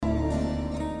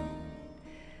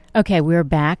Okay, we're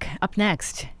back. Up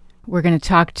next, we're going to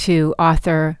talk to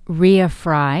author Ria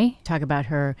Fry, talk about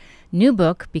her new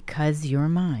book, Because You're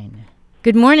Mine.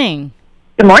 Good morning.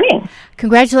 Good morning.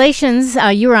 Congratulations.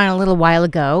 You were on a little while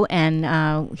ago,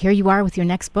 and here you are with your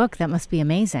next book. That must be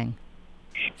amazing.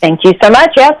 Thank you so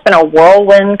much. Yeah, it's been a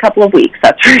whirlwind couple of weeks,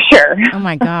 that's for sure. Oh,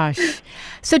 my gosh.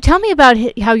 So tell me about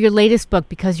how your latest book,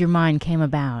 Because You're Mine, came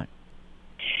about.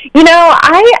 You know,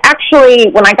 I actually,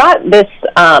 when I got this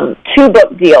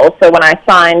two-book deal, so when I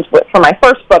signed for my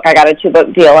first book, I got a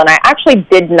two-book deal, and I actually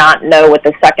did not know what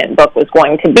the second book was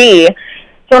going to be.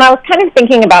 So when I was kind of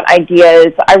thinking about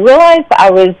ideas, I realized I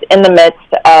was in the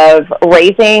midst of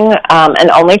raising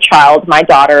an only child, my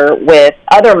daughter, with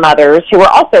other mothers who were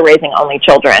also raising only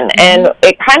children. And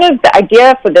the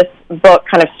idea for this book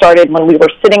kind of started when we were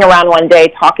sitting around one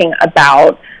day talking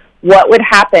about what would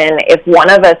happen if one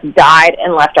of us died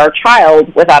and left our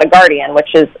child without a guardian, which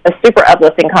is a super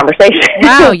uplifting conversation.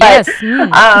 Wow, but, yes.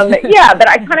 Yeah, but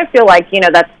I kind of feel like,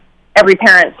 that's every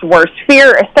parent's worst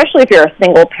fear, especially if you're a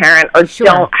single parent or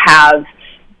don't have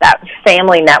that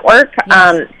family network.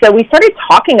 Yes. So we started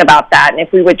talking about that, and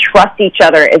if we would trust each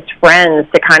other as friends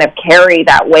to kind of carry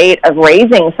that weight of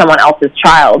raising someone else's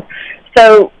child.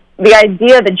 So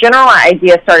the general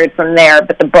idea started from there,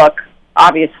 but the book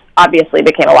obviously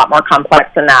became a lot more complex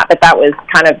than that, but that was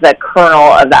kind of the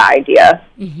kernel of the idea.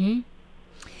 Mm-hmm.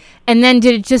 And then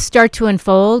did it just start to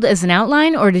unfold as an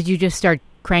outline, or did you just start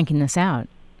cranking this out?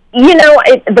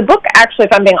 The book, actually,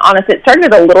 if I'm being honest, it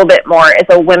started a little bit more as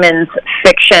a women's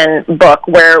fiction book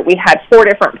where we had 4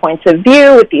 different points of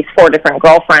view with these 4 different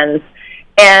girlfriends.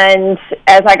 And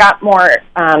as I got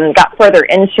further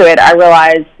into it, I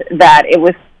realized that it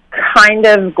was kind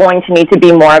of going to need to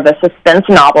be more of a suspense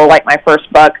novel like my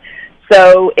first book.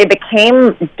 So it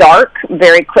became dark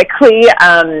very quickly.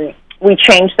 We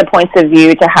changed the points of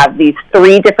view to have these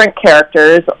 3 different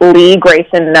characters, Lee, Grace,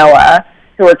 and Noah,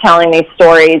 who are telling these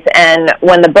stories. And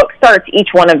when the book starts, each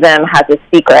one of them has a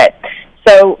secret.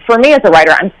 So for me as a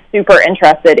writer, I'm super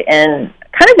interested in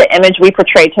kind of the image we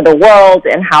portray to the world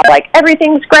and how,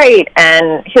 everything's great,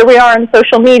 and here we are on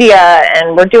social media,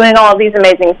 and we're doing all of these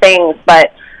amazing things,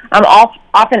 but I'm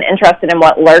often interested in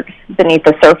what lurks beneath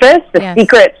the surface, the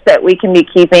secrets that we can be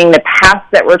keeping, the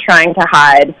past that we're trying to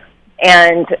hide.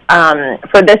 And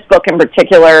for this book in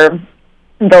particular,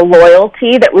 the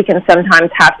loyalty that we can sometimes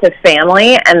have to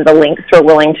family and the lengths we're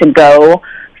willing to go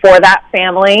for that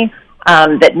family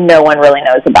that no one really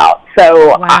knows about.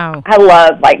 So wow. I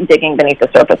love digging beneath the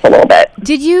surface a little bit.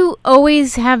 Did you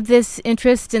always have this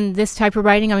interest in this type of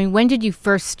writing? I mean, when did you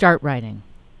first start writing?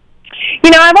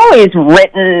 I've always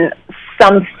written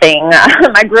something.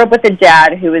 I grew up with a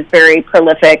dad who was very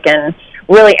prolific and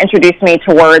really introduced me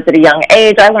to words at a young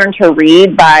age. I learned to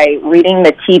read by reading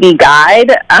the TV Guide.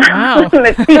 Wow.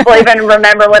 If people even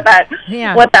remember what that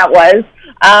was.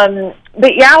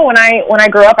 But yeah, when I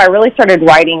grew up, I really started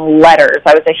writing letters.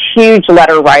 I was a huge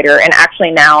letter writer, and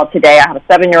actually now, today, I have a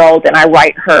 7-year-old, and I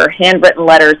write her handwritten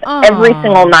letters every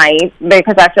single night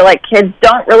because I feel like kids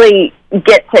don't really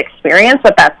get to experience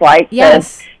what that's like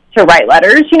to write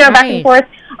letters, back and forth.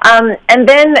 And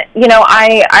then,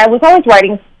 I was always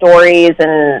writing stories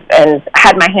and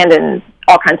had my hand in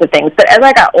all kinds of things. But as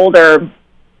I got older,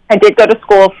 I did go to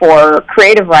school for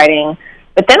creative writing,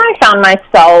 but then I found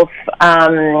myself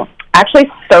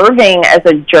actually serving as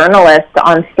a journalist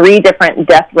on 3 different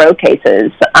death row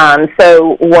cases.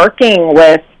 So working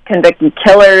with convicted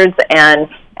killers and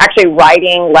actually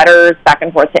writing letters back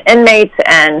and forth to inmates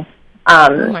and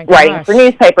writing for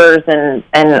newspapers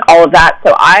and all of that.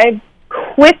 So I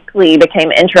quickly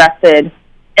became interested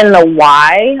in the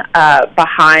why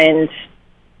behind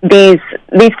these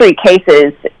 3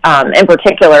 cases in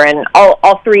particular. And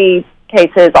all 3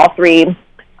 cases, all 3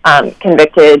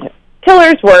 convicted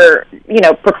killers were,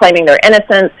 proclaiming their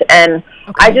innocence. And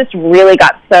I just really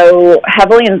got so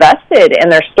heavily invested in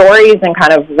their stories and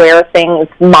kind of where things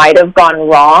might have gone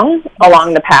wrong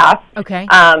along the path. Okay.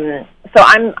 So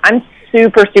I'm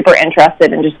super, super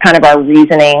interested in just kind of our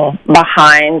reasoning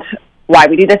behind why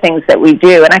we do the things that we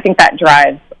do. And I think that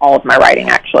drives all of my writing,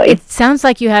 actually. It sounds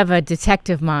like you have a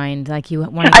detective mind, like you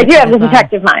want to I do have a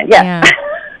detective mind, yes.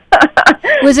 Yeah.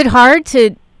 Was it hard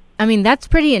to, that's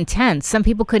pretty intense. Some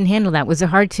people couldn't handle that. Was it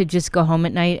hard to just go home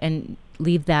at night and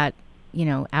leave that,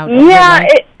 out? Yeah,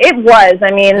 it was.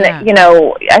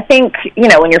 I think,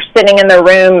 when you're sitting in a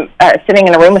room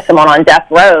with someone on death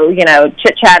row,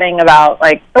 chit-chatting about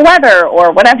the weather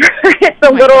or whatever, it's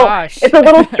a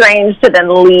little strange to then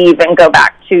leave and go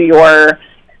back to your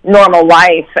normal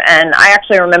life. And I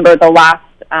actually remember the last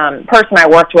person I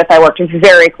worked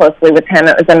very closely with him.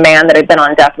 It was a man that had been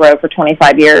on death row for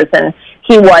 25 years, and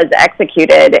he was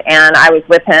executed, and I was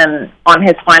with him on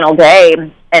his final day,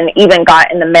 and even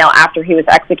got in the mail after he was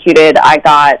executed, I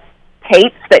got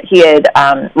tapes that he had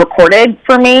recorded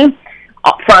for me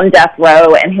from death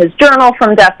row, and his journal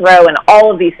from death row, and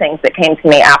all of these things that came to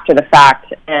me after the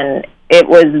fact. And it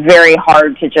was very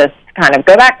hard to just kind of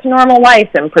go back to normal life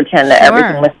and pretend that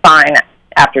everything was fine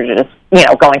after just,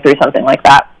 going through something like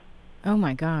that. Oh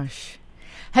my gosh.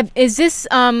 Is this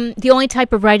the only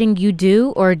type of writing you do,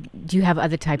 or do you have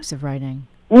other types of writing?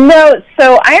 No,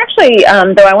 so I actually,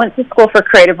 though I went to school for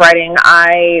creative writing,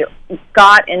 I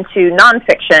got into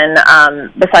nonfiction.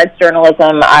 Besides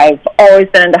journalism, I've always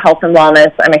been into health and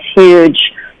wellness. I'm a huge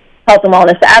health and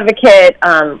wellness advocate,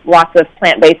 lots of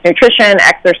plant-based nutrition,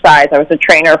 exercise. I was a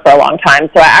trainer for a long time,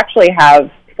 so I actually have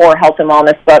 4 health and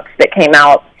wellness books that came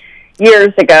out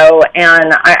years ago,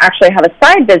 and I actually have a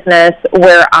side business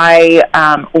where I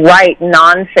write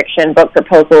nonfiction book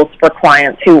proposals for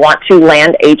clients who want to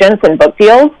land agents in book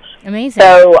deals. Amazing.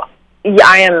 So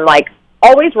I am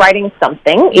always writing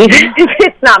something, even if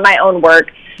it's not my own work.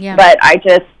 Yeah. But I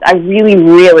really,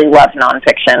 really love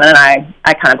nonfiction, and I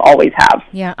kind of always have.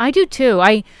 Yeah, I do too.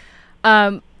 I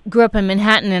grew up in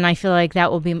Manhattan, and I feel like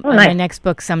that will be my next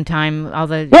book sometime, all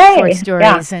the short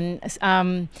stories. Yeah.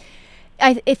 And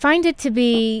I find it to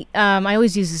be, I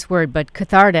always use this word, but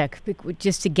cathartic,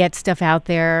 just to get stuff out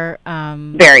there.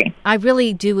 Very. I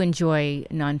really do enjoy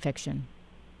nonfiction.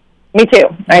 Me too.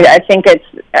 I think it's,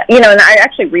 and I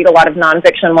actually read a lot of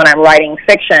nonfiction when I'm writing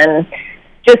fiction,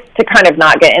 just to kind of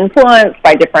not get influenced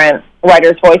by different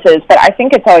writers' voices. But I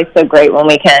think it's always so great when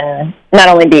we can not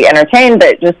only be entertained,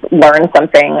 but just learn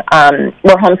something.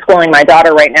 We're homeschooling my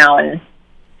daughter right now, and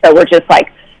so we're just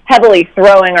heavily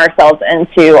throwing ourselves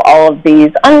into all of these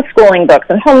unschooling books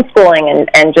and homeschooling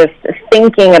and just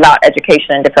thinking about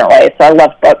education in different ways. So I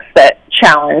love books that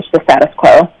challenge the status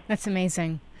quo. That's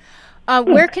amazing.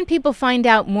 Where can people find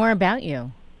out more about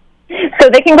you? So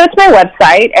they can go to my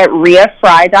website at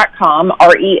reafrey.com,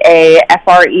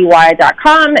 REAFREY.com.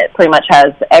 It pretty much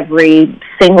has every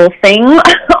single thing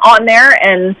on there,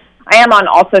 and I am on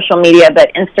all social media,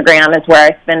 but Instagram is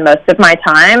where I spend most of my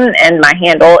time, and my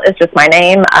handle is just my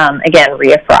name, again,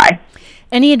 Rea Frey.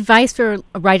 Any advice for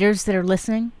writers that are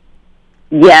listening?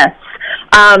 Yes.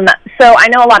 So I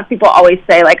know a lot of people always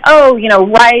say, write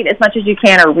as much as you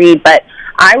can or read, but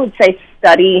I would say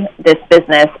study this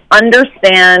business.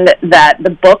 Understand that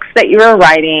the books that you are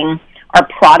writing are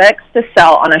products to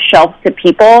sell on a shelf to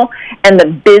people, and the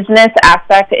business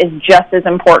aspect is just as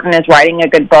important as writing a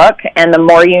good book. And the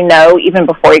more you know, even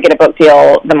before you get a book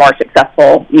deal, the more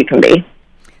successful you can be.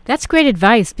 That's great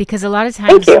advice, because a lot of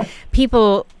times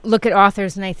people look at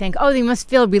authors and they think, oh, they must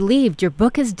feel relieved. Your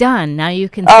book is done. Now you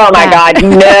can Oh, my God, no.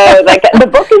 The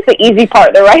book is the easy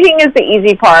part. The writing is the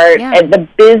easy part. Yeah. And the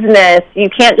business, you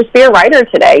can't just be a writer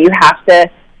today. You have to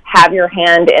have your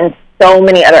hand in so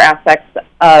many other aspects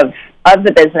of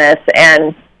the business.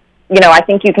 And, I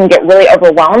think you can get really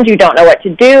overwhelmed. You don't know what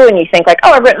to do, and you think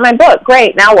I've written my book.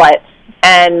 Great, now what?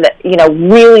 And,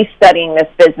 really studying this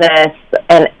business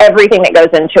and everything that goes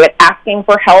into it, asking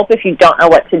for help if you don't know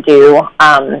what to do.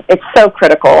 It's so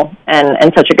critical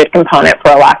and such a good component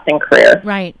for a lasting career.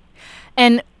 Right.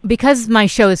 And because my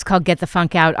show is called Get the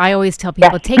Funk Out, I always tell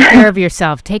people, take care of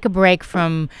yourself. Take a break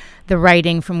from the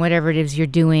writing, from whatever it is you're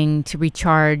doing, to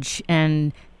recharge.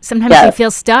 And sometimes you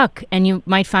feel stuck, and you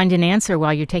might find an answer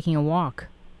while you're taking a walk.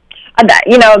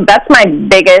 That's my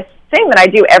biggest thing that I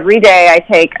do every day. I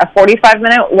take a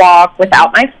 45-minute walk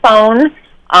without my phone,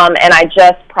 and I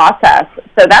just process.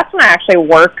 So that's when I actually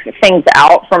work things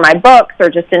out for my books or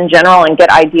just in general and get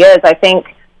ideas. I think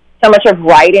so much of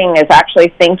writing is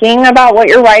actually thinking about what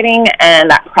you're writing, and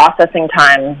that processing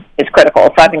time is critical.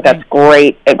 So I think that's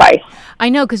great advice. I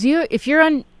know, because if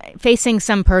you're facing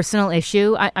some personal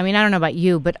issue, I don't know about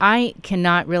you, but I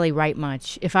cannot really write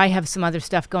much if I have some other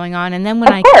stuff going on. And then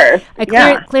when I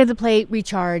clear the plate,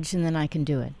 recharge, and then I can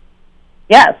do it.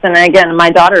 Yes, and again, my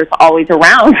daughter's always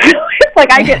around. It's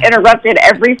I get interrupted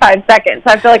every 5 seconds.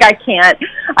 I feel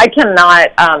I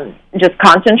cannot just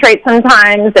concentrate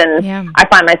sometimes, and I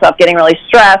find myself getting really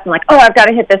stressed. I'm I've got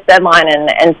to hit this deadline,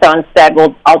 and so instead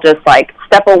I'll just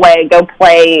step away, go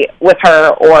play with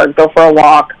her, or go for a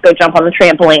walk, go jump on the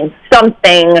trampoline,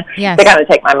 something to kind of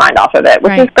take my mind off of it,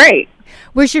 which is great.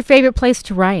 Where's your favorite place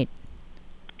to write?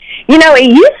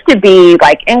 It used to be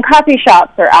in coffee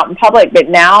shops or out in public, but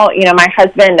now, my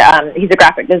husband, he's a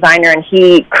graphic designer, and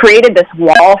he created this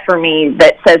wall for me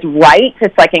that says "Write."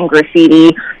 It's in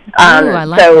graffiti. I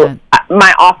like that.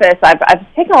 My office, I've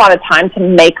taken a lot of time to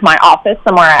make my office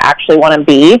somewhere I actually want to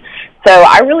be. So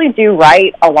I really do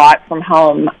write a lot from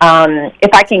home. If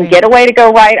I can get away to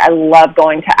go write, I love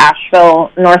going to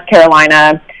Asheville, North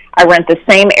Carolina. I rent the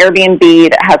same Airbnb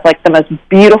that has like the most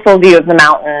beautiful view of the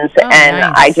mountains, and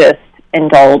nice. I just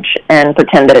indulge and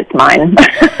pretend that it's mine.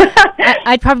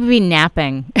 I'd probably be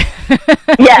napping.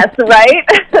 Yes,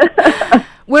 right?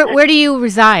 Where do you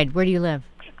reside? Where do you live?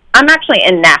 I'm actually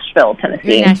in Nashville, Tennessee.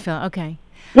 You're in Nashville, okay.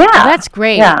 Yeah. Oh, that's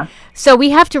great. Yeah. So we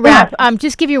have to wrap. Yeah.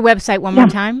 Just give your website one more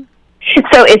time.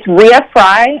 So it's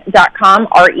RheaFrey.com,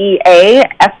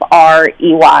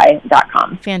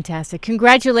 ReaFrey.com. Fantastic.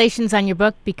 Congratulations on your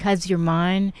book, Because You're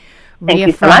Mine. Thank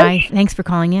you so much. Thanks for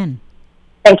calling in.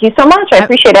 Thank you so much. I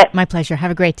appreciate it. My pleasure. Have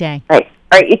a great day. All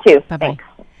right, you too. Bye-bye. Thanks.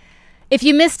 If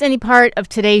you missed any part of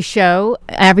today's show,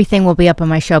 everything will be up on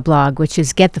my show blog, which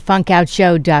is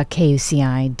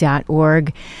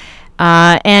getthefunkoutshow.kuci.org.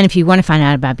 And if you want to find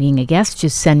out about being a guest,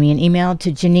 just send me an email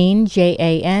to Janine,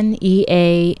 JANEANE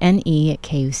at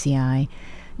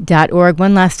KUCI.org.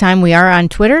 One last time, we are on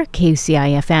Twitter,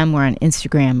 KUCI-FM. We're on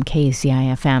Instagram,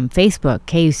 KUCI-FM, Facebook,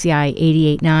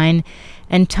 KUCI889,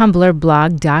 and Tumblr,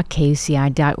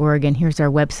 blog.kuci.org. And here's our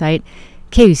website,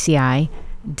 KUCI.org.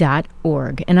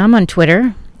 And I'm on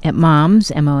Twitter at moms,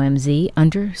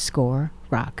 MOMZ_rock.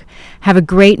 Have a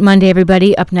great Monday,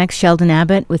 everybody. Up next, Sheldon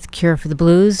Abbott with Cure for the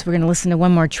Blues. We're going to listen to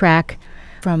one more track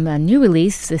from a new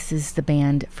release. This is the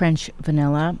band French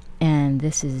Vanilla, and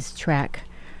this is track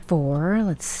 4.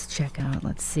 Let's check out.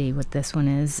 Let's see what this one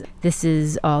is. This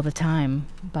is All the Time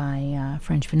by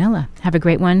French Vanilla. Have a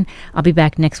great one. I'll be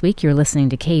back next week. You're listening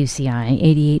to KUCI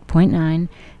 88.9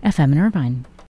 FM in Irvine.